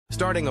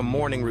Starting a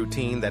morning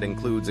routine that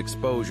includes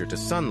exposure to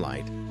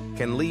sunlight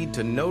can lead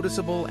to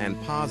noticeable and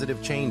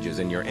positive changes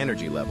in your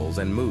energy levels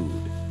and mood.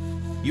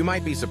 You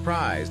might be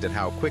surprised at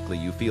how quickly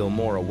you feel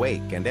more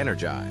awake and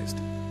energized.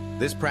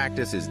 This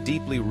practice is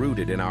deeply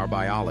rooted in our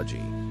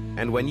biology,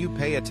 and when you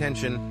pay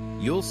attention,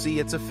 you'll see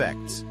its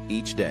effects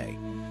each day.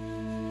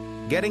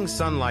 Getting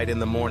sunlight in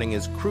the morning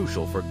is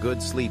crucial for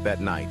good sleep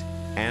at night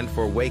and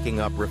for waking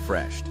up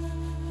refreshed.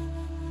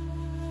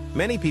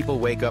 Many people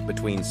wake up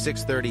between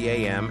 6:30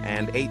 a.m.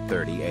 and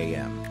 8:30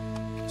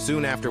 a.m.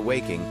 Soon after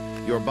waking,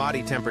 your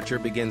body temperature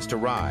begins to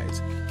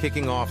rise,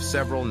 kicking off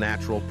several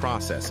natural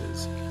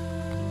processes.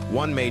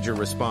 One major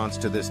response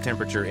to this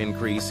temperature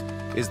increase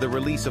is the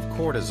release of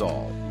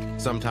cortisol,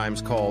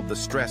 sometimes called the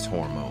stress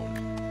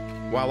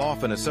hormone. While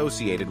often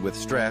associated with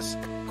stress,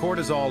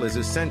 cortisol is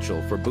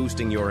essential for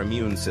boosting your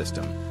immune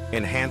system,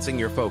 enhancing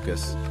your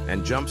focus,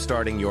 and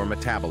jump-starting your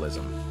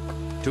metabolism.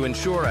 To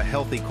ensure a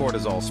healthy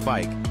cortisol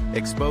spike,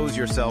 expose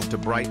yourself to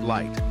bright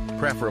light,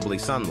 preferably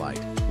sunlight,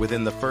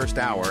 within the first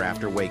hour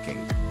after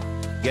waking.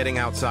 Getting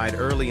outside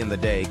early in the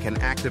day can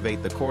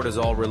activate the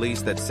cortisol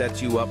release that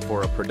sets you up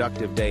for a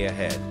productive day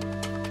ahead.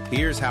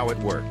 Here's how it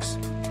works.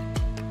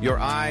 Your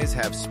eyes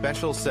have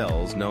special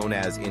cells known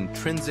as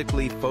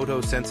intrinsically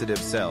photosensitive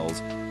cells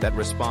that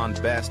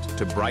respond best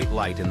to bright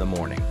light in the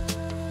morning.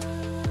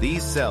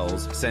 These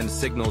cells send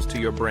signals to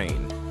your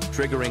brain,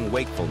 triggering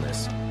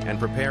wakefulness and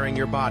preparing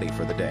your body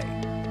for the day.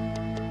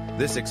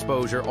 This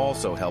exposure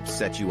also helps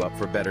set you up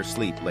for better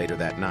sleep later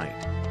that night.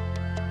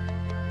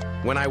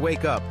 When I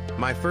wake up,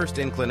 my first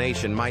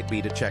inclination might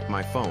be to check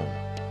my phone.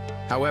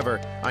 However,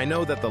 I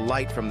know that the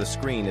light from the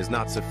screen is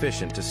not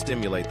sufficient to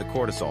stimulate the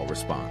cortisol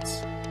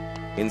response.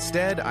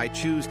 Instead, I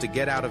choose to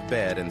get out of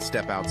bed and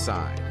step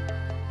outside.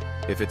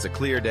 If it's a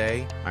clear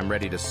day, I'm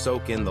ready to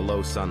soak in the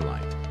low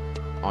sunlight.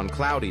 On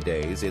cloudy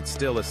days, it's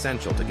still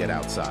essential to get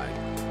outside.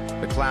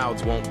 The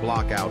clouds won't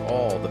block out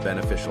all the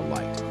beneficial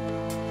light.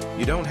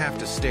 You don't have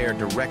to stare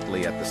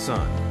directly at the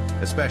sun,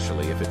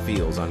 especially if it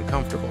feels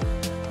uncomfortable.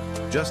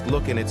 Just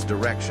look in its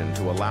direction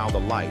to allow the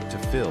light to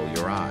fill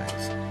your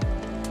eyes.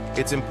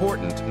 It's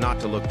important not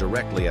to look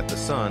directly at the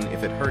sun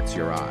if it hurts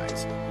your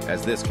eyes,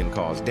 as this can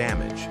cause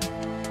damage.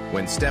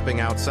 When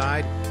stepping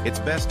outside, it's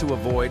best to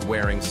avoid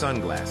wearing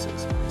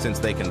sunglasses, since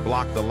they can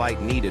block the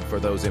light needed for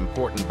those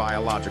important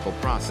biological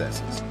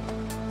processes.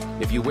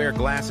 If you wear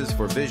glasses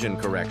for vision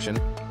correction,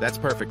 that's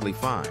perfectly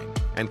fine,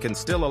 and can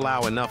still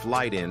allow enough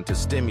light in to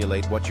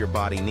stimulate what your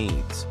body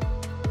needs.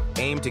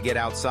 Aim to get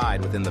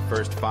outside within the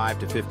first 5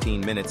 to 15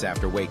 minutes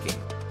after waking.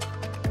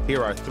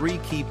 Here are 3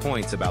 key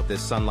points about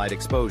this sunlight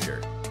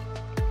exposure.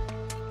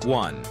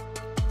 1.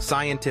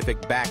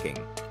 Scientific backing.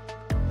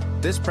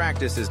 This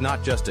practice is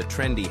not just a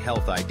trendy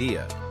health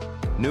idea.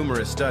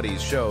 Numerous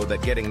studies show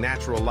that getting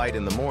natural light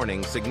in the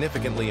morning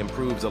significantly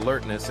improves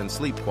alertness and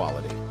sleep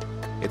quality.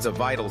 It's a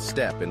vital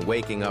step in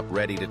waking up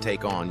ready to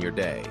take on your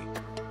day.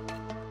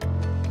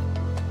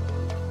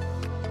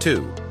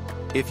 2.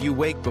 If you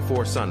wake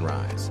before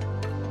sunrise.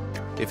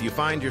 If you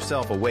find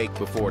yourself awake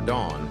before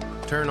dawn,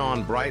 turn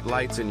on bright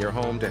lights in your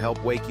home to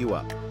help wake you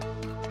up.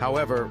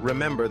 However,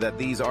 remember that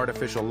these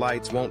artificial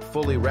lights won't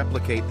fully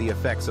replicate the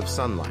effects of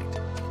sunlight.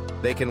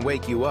 They can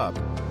wake you up,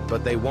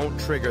 but they won't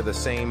trigger the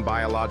same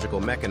biological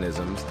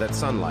mechanisms that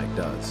sunlight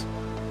does.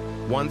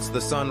 Once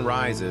the sun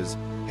rises,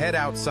 head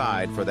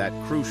outside for that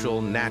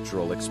crucial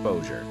natural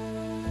exposure.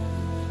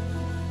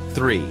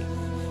 3.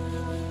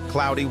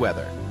 Cloudy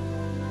weather.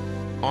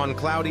 On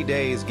cloudy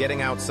days,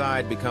 getting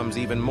outside becomes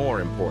even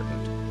more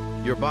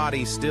important. Your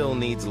body still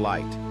needs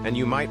light, and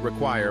you might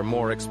require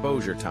more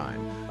exposure time,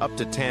 up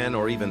to 10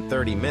 or even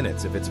 30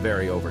 minutes if it's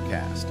very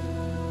overcast.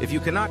 If you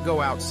cannot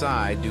go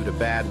outside due to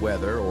bad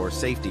weather or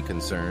safety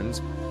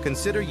concerns,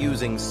 consider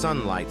using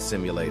sunlight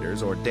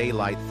simulators or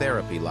daylight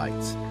therapy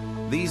lights.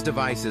 These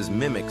devices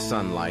mimic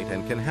sunlight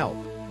and can help.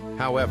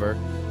 However,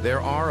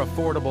 there are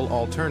affordable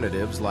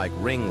alternatives like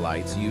ring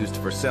lights used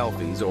for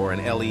selfies or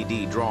an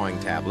LED drawing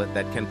tablet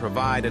that can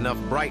provide enough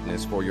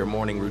brightness for your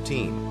morning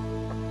routine.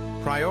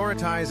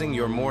 Prioritizing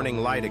your morning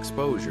light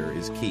exposure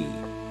is key.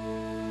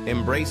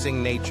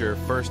 Embracing nature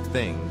first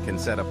thing can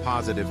set a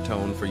positive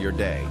tone for your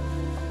day.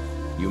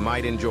 You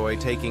might enjoy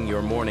taking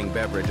your morning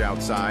beverage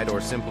outside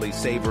or simply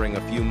savoring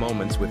a few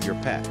moments with your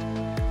pet,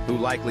 who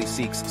likely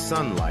seeks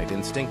sunlight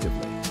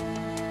instinctively.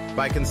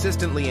 By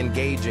consistently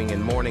engaging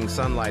in morning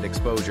sunlight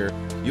exposure,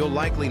 you'll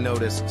likely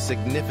notice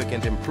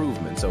significant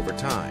improvements over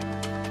time.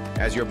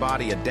 As your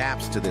body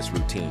adapts to this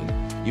routine,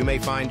 you may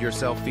find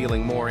yourself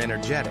feeling more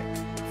energetic,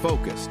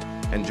 focused,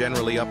 and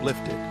generally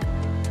uplifted.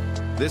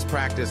 This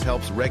practice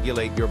helps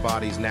regulate your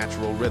body's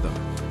natural rhythm,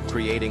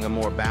 creating a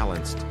more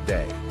balanced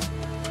day.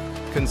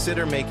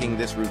 Consider making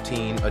this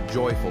routine a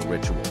joyful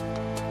ritual.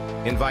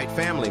 Invite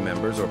family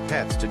members or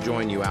pets to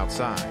join you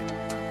outside.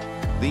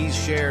 These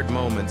shared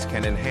moments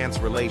can enhance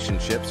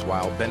relationships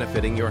while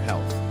benefiting your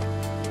health.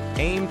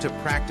 Aim to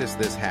practice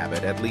this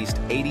habit at least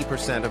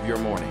 80% of your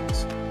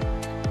mornings.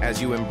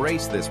 As you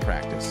embrace this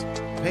practice,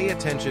 pay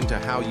attention to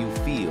how you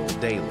feel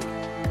daily.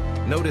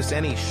 Notice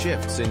any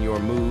shifts in your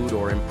mood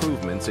or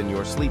improvements in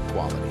your sleep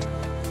quality.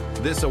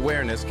 This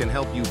awareness can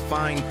help you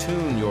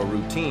fine-tune your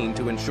routine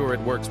to ensure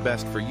it works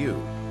best for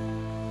you.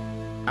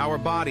 Our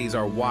bodies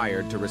are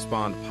wired to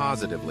respond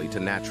positively to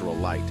natural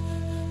light.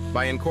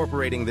 By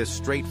incorporating this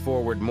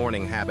straightforward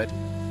morning habit,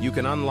 you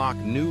can unlock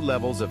new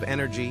levels of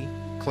energy,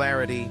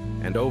 clarity,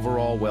 and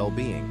overall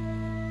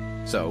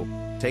well-being. So,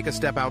 take a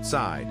step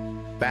outside,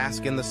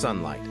 bask in the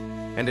sunlight,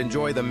 and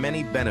enjoy the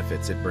many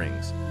benefits it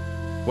brings.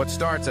 What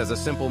starts as a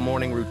simple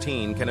morning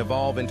routine can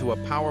evolve into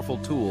a powerful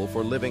tool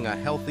for living a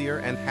healthier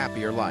and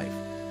happier life.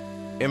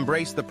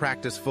 Embrace the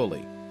practice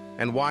fully,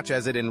 and watch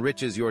as it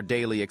enriches your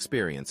daily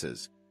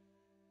experiences.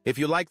 If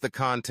you like the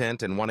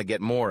content and want to get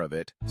more of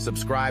it,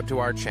 subscribe to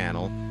our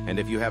channel, and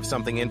if you have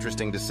something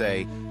interesting to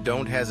say,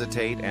 don't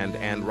hesitate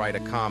and write a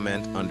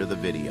comment under the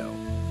video.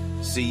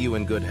 See you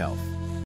in good health.